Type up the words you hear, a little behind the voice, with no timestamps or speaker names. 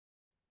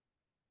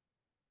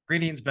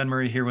Greetings, Ben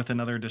Murray here with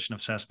another edition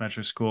of SaaS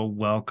Metric School.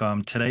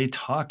 Welcome. Today,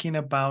 talking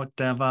about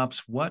DevOps,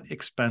 what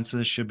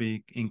expenses should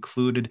be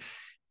included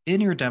in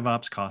your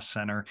DevOps cost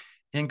center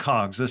in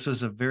COGS. This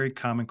is a very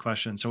common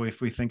question. So if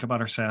we think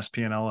about our SaaS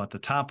P&L at the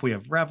top, we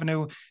have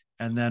revenue,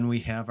 and then we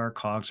have our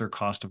COGS or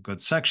cost of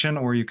goods section,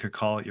 or you could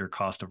call it your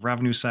cost of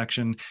revenue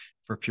section.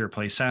 For pure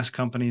play SaaS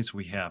companies,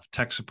 we have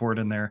tech support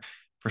in there,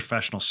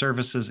 professional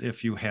services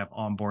if you have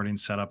onboarding,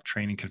 setup,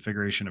 training,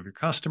 configuration of your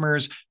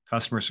customers,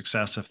 customer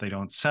success if they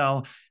don't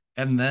sell,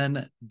 and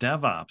then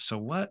DevOps. So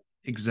what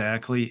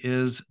exactly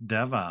is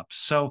DevOps?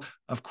 So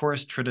of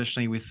course,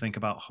 traditionally we think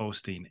about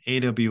hosting,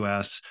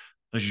 AWS,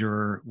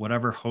 Azure,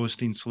 whatever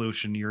hosting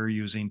solution you're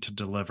using to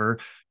deliver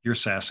your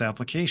SaaS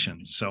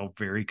applications. So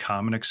very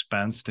common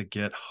expense to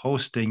get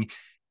hosting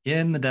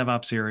in the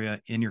DevOps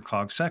area in your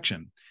COGS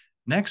section.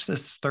 Next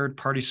is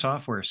third-party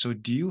software. So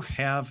do you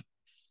have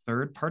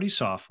third-party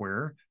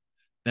software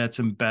that's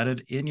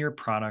embedded in your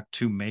product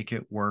to make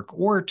it work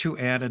or to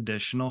add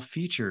additional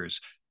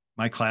features?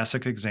 My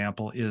classic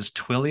example is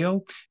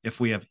Twilio. If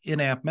we have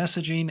in-app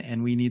messaging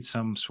and we need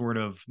some sort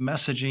of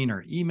messaging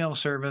or email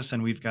service,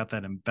 and we've got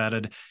that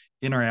embedded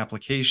in our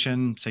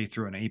application, say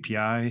through an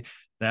API,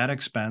 that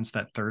expense,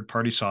 that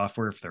third-party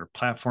software, if there are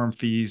platform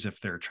fees, if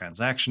there are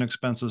transaction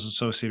expenses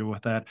associated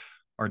with that,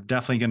 are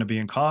definitely going to be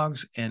in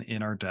COGS and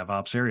in our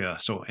DevOps area.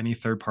 So any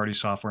third-party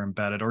software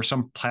embedded or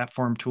some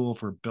platform tool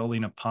for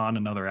building upon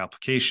another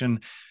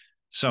application.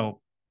 So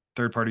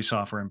third-party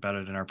software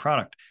embedded in our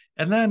product.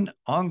 And then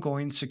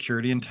ongoing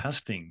security and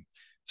testing.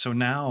 So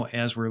now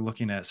as we're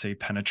looking at, say,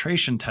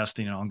 penetration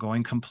testing and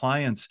ongoing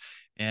compliance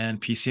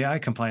and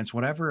PCI compliance,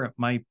 whatever it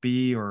might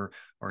be, or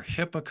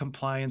HIPAA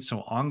compliance, so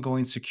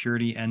ongoing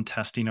security and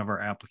testing of our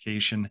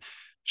application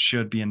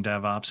should be in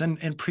DevOps.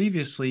 And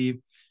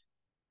previously,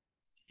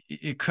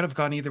 it could have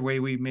gone either way.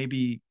 We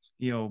maybe,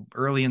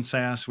 early in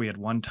SaaS, we had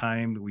one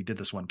time, we did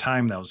this one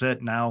time, that was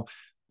it. Now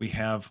we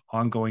have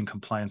ongoing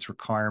compliance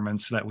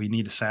requirements that we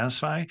need to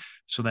satisfy.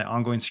 So that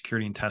ongoing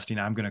security and testing,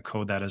 I'm going to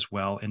code that as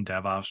well in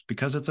DevOps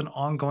because it's an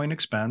ongoing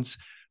expense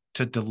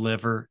to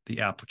deliver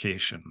the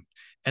application.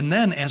 And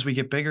then as we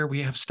get bigger,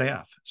 we have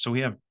staff. So we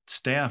have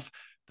staff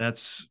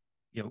that's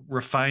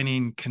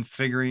refining,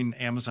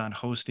 configuring Amazon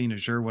hosting,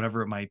 Azure,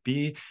 whatever it might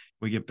be.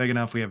 We get big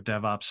enough, we have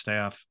DevOps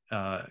staff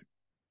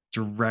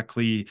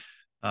directly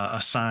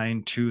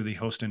assigned to the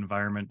host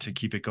environment to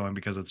keep it going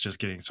because it's just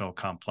getting so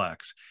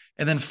complex.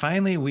 And then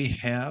finally, we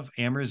have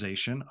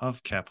amortization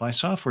of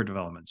capitalized software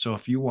development. So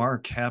if you are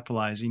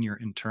capitalizing your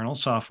internal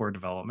software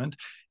development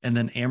and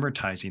then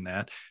amortizing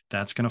that,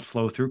 that's going to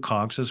flow through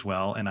COGS as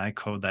well. And I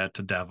code that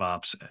to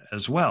DevOps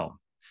as well.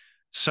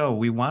 So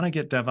we want to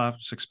get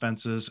DevOps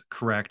expenses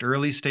correct.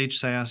 Early stage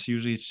SaaS,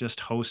 usually it's just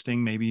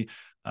hosting, maybe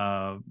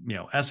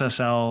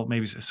SSL,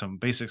 maybe some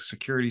basic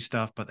security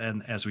stuff. But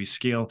then as we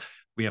scale,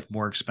 we have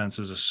more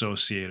expenses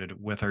associated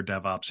with our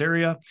DevOps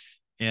area.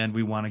 And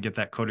we want to get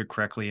that coded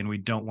correctly. And we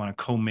don't want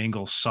to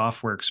commingle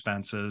software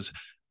expenses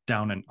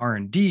down in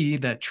R&D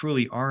that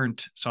truly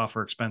aren't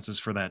software expenses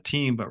for that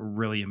team, but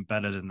really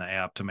embedded in the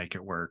app to make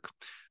it work.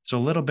 So a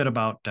little bit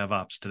about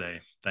DevOps today.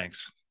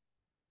 Thanks.